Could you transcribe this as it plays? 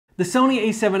The Sony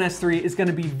a7S III is going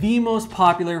to be the most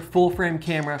popular full-frame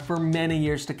camera for many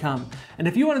years to come. And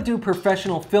if you want to do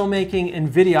professional filmmaking and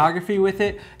videography with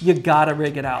it, you gotta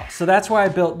rig it out. So that's why I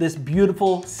built this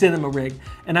beautiful cinema rig.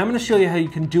 And I'm going to show you how you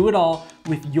can do it all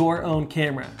with your own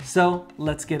camera. So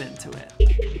let's get into it.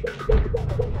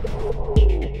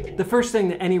 The first thing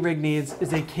that any rig needs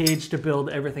is a cage to build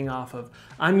everything off of.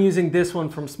 I'm using this one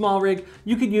from Small Rig.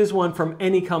 You could use one from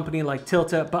any company like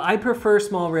Tilta, but I prefer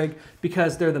Small Rig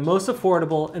because they're the most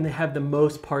affordable and they have the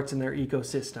most parts in their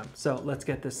ecosystem. So let's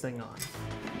get this thing on.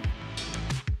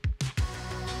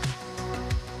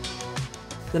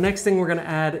 The next thing we're gonna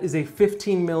add is a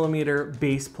 15mm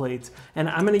base plate. And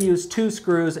I'm gonna use 2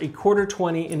 screws, a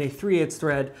 1/4-20 and a 3/8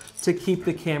 thread to keep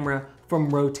the camera from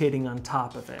rotating on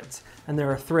top of it. And there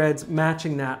are threads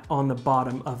matching that on the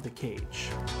bottom of the cage.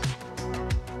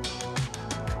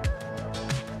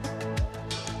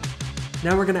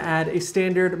 Now we're gonna add a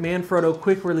standard Manfrotto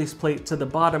quick release plate to the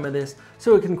bottom of this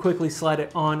so we can quickly slide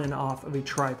it on and off of a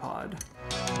tripod.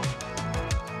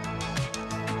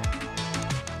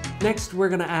 Next, we're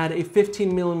gonna add a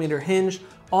 15mm hinge,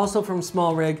 also from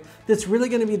Small Rig. That's really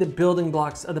gonna be the building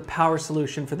blocks of the power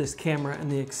solution for this camera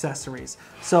and the accessories.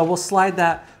 So we'll slide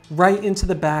that right into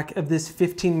the back of this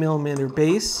 15mm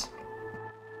base.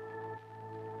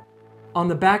 On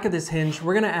the back of this hinge,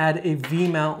 we're gonna add a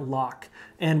V-mount lock.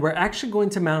 And we're actually going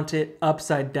to mount it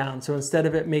upside down. So instead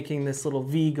of it making this little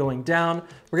V going down,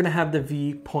 we're gonna have the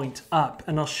V point up.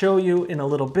 And I'll show you in a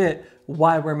little bit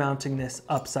why we're mounting this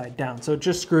upside down. So it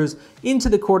just screws into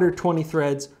the 1/4-20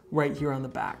 threads right here on the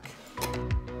back.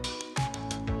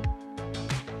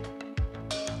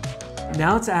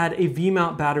 Now let's add a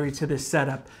V-mount battery to this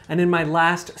setup. And in my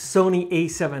last Sony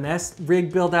a7S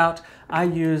rig build out, I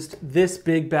used this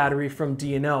big battery from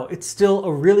D&O. It's still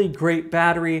a really great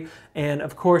battery and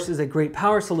of course is a great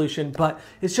power solution, but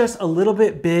it's just a little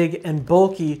bit big and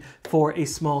bulky for a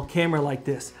small camera like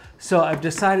this. So I've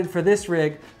decided for this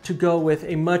rig to go with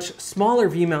a much smaller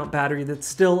V-mount battery that's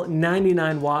still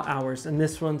 99 watt hours, and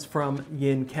this one's from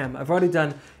Yin Chem. I've already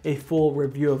done a full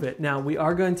review of it. Now we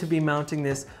are going to be mounting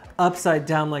this upside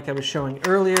down like I was showing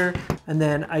earlier, and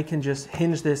then I can just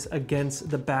hinge this against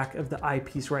the back of the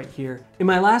eyepiece right here. In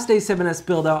my last a7S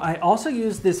build out, I also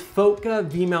used this Fotka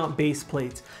V-mount base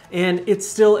plate, and it's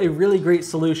still a really great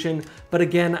solution, but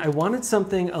again, I wanted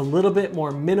something a little bit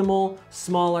more minimal,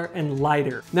 smaller, and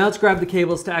lighter. Now let's grab the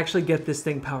cables to actually get this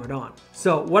thing powered on.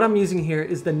 So what I'm using here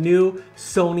is the new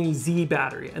Sony Z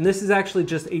battery, and this is actually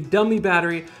just a dummy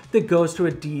battery that goes to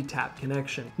a D-tap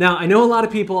connection. Now, I know a lot of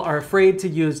people are afraid to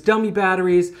use dummy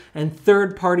batteries and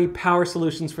third-party power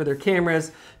solutions for their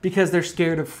cameras because they're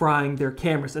scared of frying their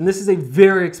cameras. And this is a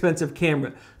very expensive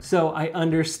camera, so I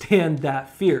understand that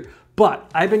fear. But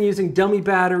I've been using dummy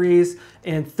batteries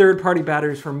and third-party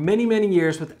batteries for many, many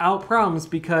years without problems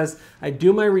because I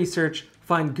do my research,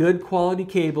 find good quality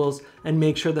cables, and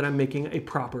make sure that I'm making a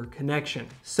proper connection.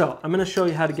 So I'm gonna show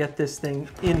you how to get this thing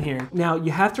in here. Now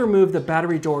you have to remove the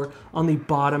battery door on the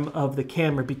bottom of the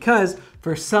camera because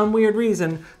for some weird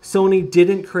reason, Sony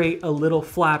didn't create a little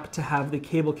flap to have the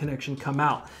cable connection come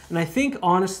out. And I think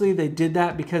honestly they did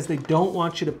that because they don't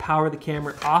want you to power the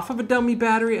camera off of a dummy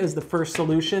battery as the first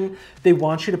solution. They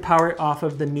want you to power it off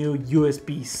of the new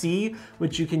USB-C,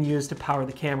 which you can use to power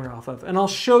the camera off of. And I'll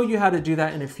show you how to do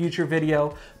that in a future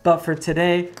video, but for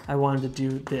today, I wanted to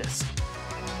do this.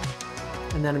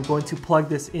 And then I'm going to plug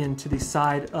this into the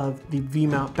side of the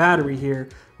V-mount battery here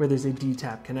where there's a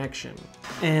D-tap connection.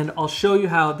 And I'll show you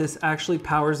how this actually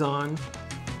powers on.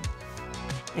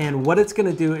 And what it's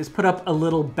gonna do is put up a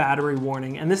little battery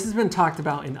warning. And this has been talked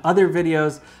about in other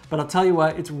videos, but I'll tell you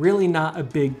what, it's really not a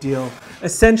big deal.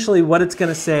 Essentially what it's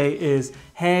gonna say is,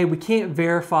 hey, we can't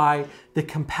verify the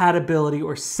compatibility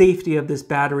or safety of this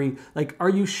battery. Like, are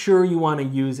you sure you wanna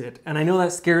use it? And I know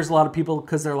that scares a lot of people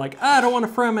because they're like, I don't wanna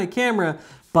fry my camera,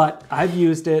 but I've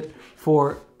used it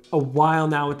for a while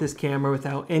now with this camera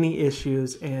without any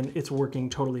issues and it's working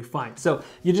totally fine. So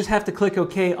you just have to click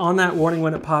OK on that warning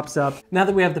when it pops up. Now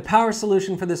that we have the power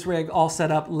solution for this rig all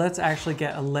set up, let's actually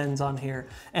get a lens on here.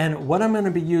 And what I'm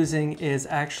gonna be using is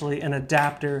actually an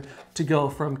adapter to go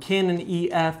from Canon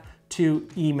EF to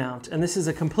E-mount. And this is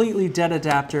a completely dead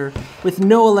adapter with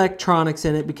no electronics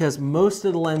in it because most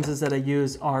of the lenses that I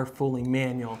use are fully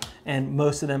manual. and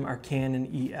most of them are Canon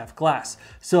EF glass.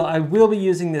 So I will be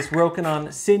using this Rokinon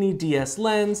Cine DS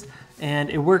lens,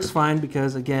 and it works fine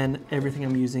because, again, everything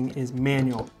I'm using is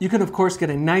manual. You can of course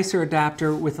get a nicer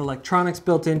adapter with electronics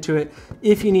built into it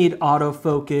if you need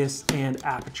autofocus and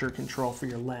aperture control for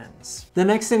your lens. The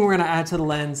next thing we're gonna add to the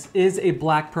lens is a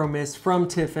black pro mist from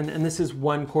Tiffin, and this is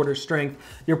 1/4 strength.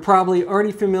 You're probably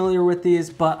already familiar with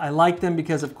these, but I like them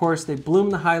because of course they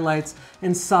bloom the highlights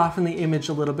and soften the image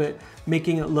a little bit,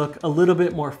 making it look a little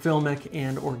bit more filmic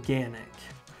and organic.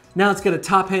 Now let's get a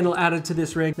top handle added to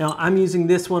this rig. Now I'm using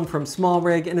this one from Small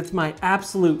Rig, and it's my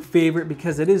absolute favorite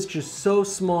because it is just so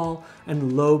small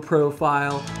and low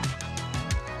profile.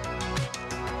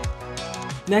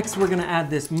 Next, we're gonna add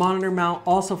this monitor mount,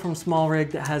 also from Small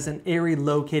Rig, that has an airy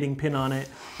locating pin on it.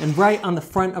 And right on the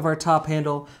front of our top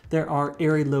handle, there are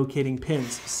airy locating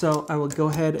pins. So I will go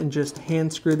ahead and just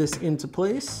hand screw this into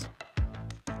place.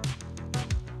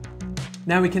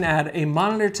 Now we can add a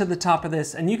monitor to the top of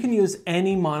this, and you can use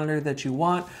any monitor that you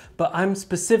want, but I'm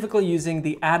specifically using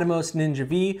the Atomos Ninja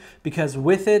V because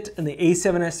with it and the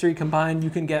a7S III combined, you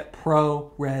can get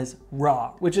ProRes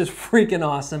RAW, which is freaking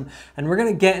awesome. And we're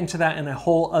gonna get into that in a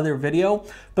whole other video.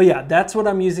 But yeah, that's what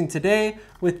I'm using today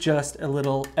with just a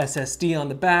little SSD on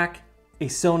the back, a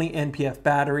Sony NPF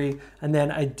battery, and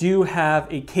then I do have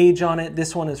a cage on it.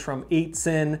 This one is from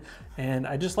 8sin, and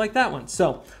I just like that one.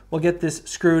 So we'll get this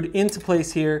screwed into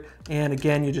place here, and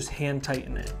again, you just hand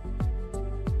tighten it.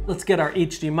 Let's get our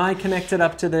HDMI connected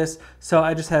up to this. So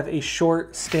I just have a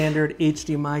short standard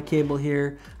HDMI cable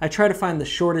here. I try to find the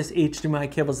shortest HDMI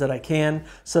cables that I can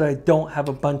so that I don't have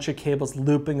a bunch of cables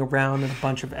looping around and a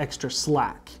bunch of extra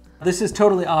slack. This is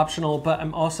totally optional, but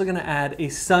I'm also gonna add a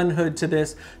sun hood to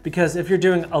this because if you're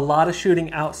doing a lot of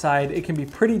shooting outside, it can be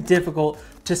pretty difficult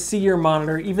to see your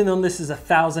monitor. Even though this is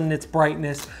 1000 nits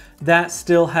brightness, that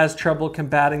still has trouble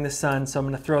combating the sun. So I'm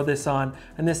gonna throw this on,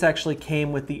 and this actually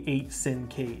came with the 8sin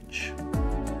cage.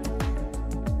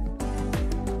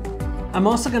 I'm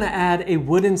also gonna add a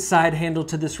wooden side handle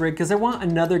to this rig because I want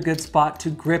another good spot to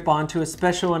grip onto,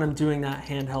 especially when I'm doing that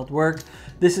handheld work.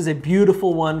 This is a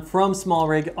beautiful one from Small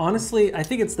Rig. Honestly, I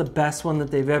think it's the best one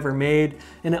that they've ever made,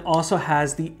 and it also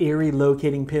has the airy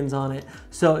locating pins on it,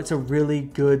 so it's a really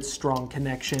good, strong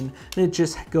connection, and it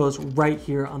just goes right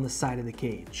here on the side of the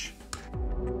cage.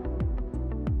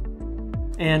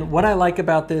 And what I like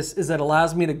about this is it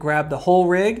allows me to grab the whole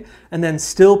rig and then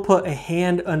still put a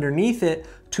hand underneath it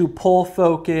to pull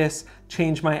focus,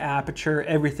 change my aperture,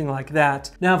 everything like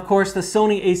that. Now, of course, the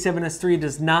Sony a7S III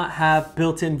does not have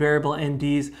built-in variable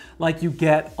NDs like you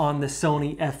get on the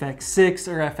Sony FX6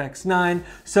 or FX9,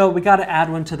 so we gotta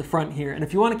add one to the front here. And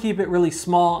if you wanna keep it really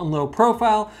small and low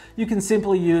profile, you can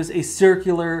simply use a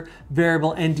circular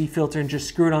variable ND filter and just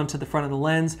screw it onto the front of the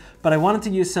lens. But I wanted to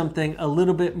use something a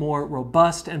little bit more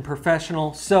robust and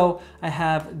professional, so I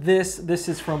have this. This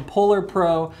is from Polar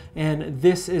Pro, and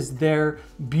this is their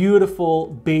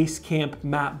beautiful Basecamp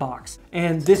matte box.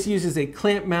 And this uses a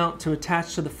clamp mount to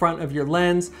attach to the front of your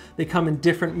lens. They come in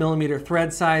different millimeter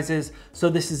thread sizes. So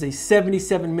this is a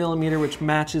 77 millimeter, which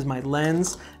matches my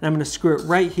lens. And I'm gonna screw it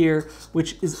right here,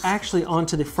 which is actually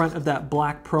onto the front of that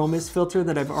black Pro Mist filter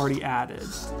that I've already added.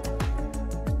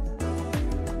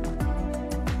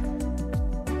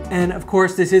 And of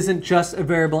course, this isn't just a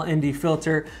variable ND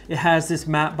filter. It has this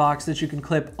matte box that you can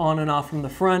clip on and off from the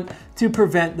front to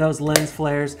prevent those lens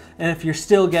flares. And if you're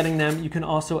still getting them, you can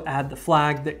also add the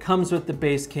flag that comes with the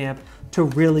Basecamp to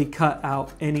really cut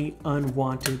out any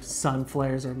unwanted sun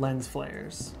flares or lens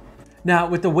flares. Now,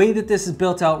 with the way that this is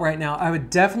built out right now, I would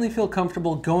definitely feel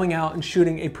comfortable going out and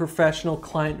shooting a professional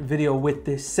client video with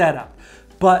this setup.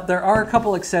 But there are a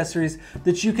couple accessories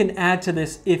that you can add to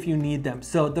this if you need them.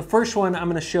 So the first one I'm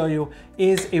gonna show you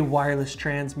is a wireless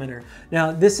transmitter.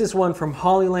 Now, this is one from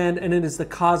Hollyland, and it is the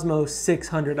Cosmo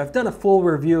 600. I've done a full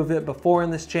review of it before on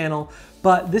this channel,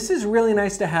 but this is really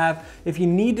nice to have if you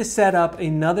need to set up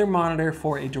another monitor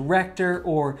for a director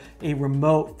or a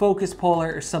remote focus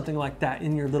puller or something like that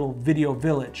in your little video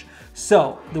village.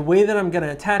 So the way that I'm gonna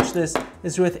attach this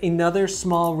is with another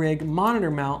Small Rig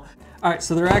monitor mount. All right,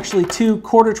 so there are actually two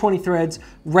 1/4-20 threads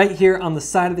right here on the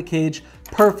side of the cage,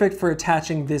 perfect for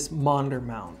attaching this monitor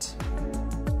mount.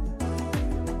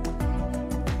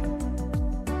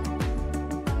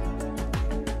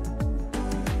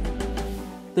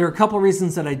 There are a couple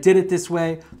reasons that I did it this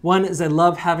way. One is I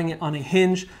love having it on a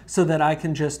hinge so that I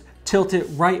can just tilt it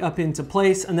right up into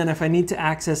place, and then if I need to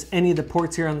access any of the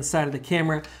ports here on the side of the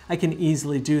camera, I can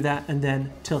easily do that and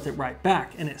then tilt it right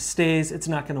back, and it stays. It's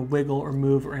not going to wiggle or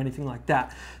move or anything like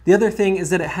that. The other thing is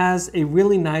that it has a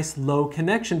really nice low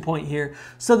connection point here,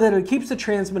 so that it keeps the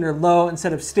transmitter low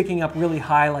instead of sticking up really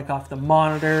high like off the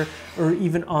monitor or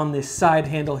even on this side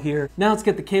handle here. Now let's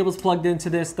get the cables plugged into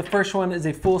this. The first one is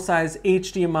a full-size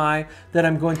HDMI that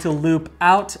I'm going to loop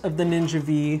out of the Ninja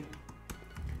V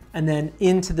and then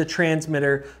into the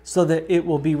transmitter so that it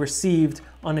will be received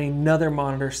on another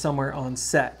monitor somewhere on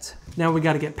set. Now we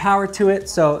got to get power to it.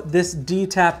 So this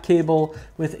D-tap cable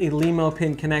with a LEMO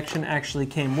pin connection actually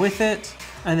came with it.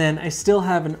 And then I still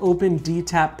have an open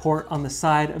D-tap port on the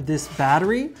side of this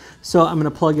battery. So I'm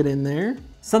going to plug it in there.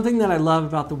 Something that I love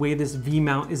about the way this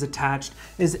V-mount is attached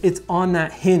is it's on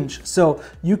that hinge. So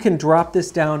you can drop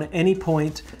this down at any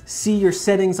point, see your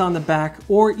settings on the back,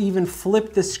 or even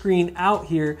flip the screen out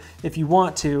here if you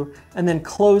want to, and then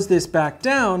close this back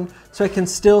down so I can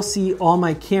still see all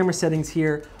my camera settings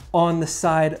here on the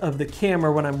side of the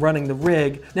camera when I'm running the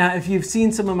rig. Now, if you've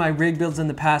seen some of my rig builds in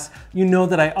the past, you know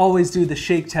that I always do the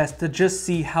shake test to just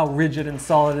see how rigid and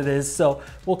solid it is. So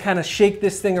we'll kind of shake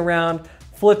this thing around,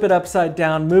 flip it upside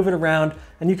down, move it around,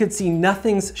 and you can see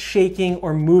nothing's shaking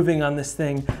or moving on this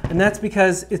thing. And that's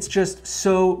because it's just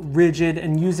so rigid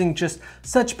and using just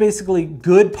such basically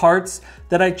good parts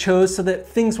that I chose so that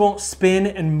things won't spin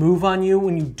and move on you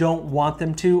when you don't want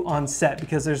them to on set,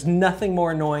 because there's nothing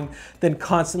more annoying than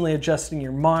constantly adjusting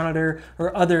your monitor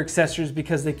or other accessories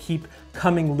because they keep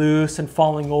coming loose and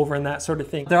falling over and that sort of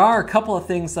thing. There are a couple of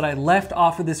things that I left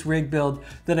off of this rig build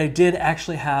that I did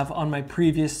actually have on my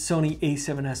previous Sony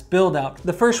a7S build out.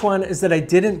 The first one is that I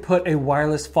didn't put a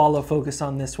wireless follow focus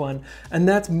on this one, and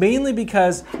that's mainly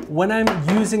because when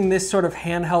I'm using this sort of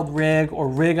handheld rig or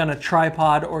rig on a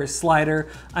tripod or a slider,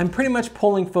 I'm pretty much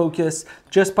pulling focus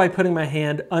just by putting my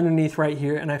hand underneath right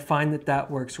here, and I find that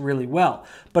that works really well.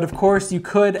 But of course, you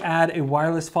could add a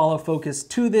wireless follow focus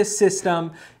to this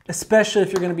system, especially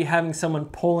if you're going to be having someone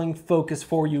pulling focus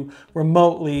for you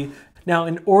remotely. Now,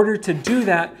 in order to do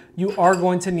that, you are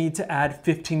going to need to add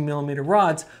 15mm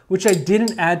rods, which I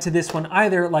didn't add to this one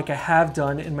either, like I have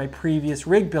done in my previous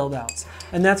rig build outs.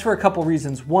 And that's for a couple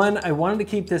reasons. One, I wanted to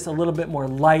keep this a little bit more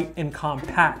light and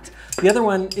compact. The other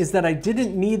one is that I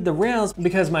didn't need the rails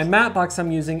because my matte box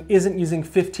I'm using isn't using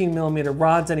 15mm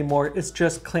rods anymore. It's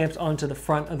just clamped onto the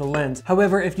front of the lens.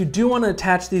 However, if you do want to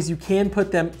attach these, you can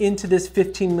put them into this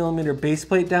 15mm base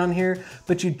plate down here,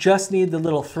 but you just need the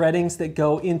little threadings that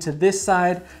go into this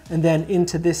side and then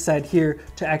into this side here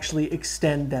to actually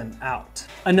extend them out.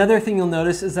 Another thing you'll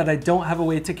notice is that I don't have a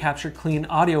way to capture clean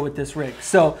audio with this rig.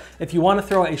 So if you want to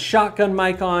throw a shotgun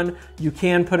mic on, you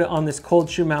can put it on this cold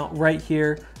shoe mount right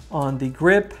here on the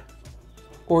grip,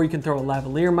 or you can throw a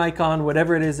lavalier mic on,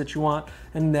 whatever it is that you want,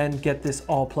 and then get this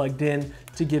all plugged in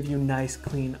to give you nice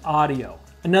clean audio.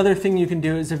 Another thing you can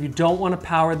do is if you don't want to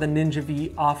power the Ninja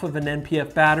V off of an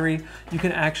NPF battery, you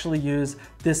can actually use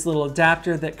this little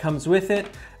adapter that comes with it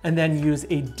and then use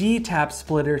a D-tap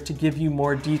splitter to give you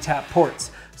more D-tap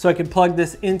ports. So I can plug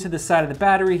this into the side of the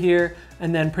battery here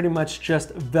and then pretty much just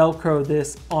Velcro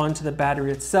this onto the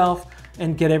battery itself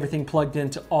and get everything plugged in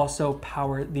to also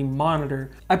power the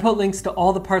monitor. I put links to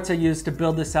all the parts I used to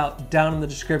build this out down in the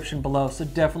description below, so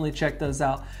definitely check those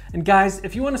out. And guys,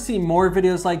 if you want to see more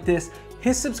videos like this,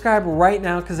 hit subscribe right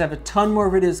now because I have a ton more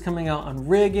videos coming out on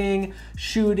rigging,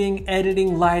 shooting,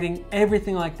 editing, lighting,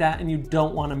 everything like that, and you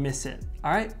don't want to miss it.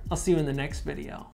 All right, I'll see you in the next video.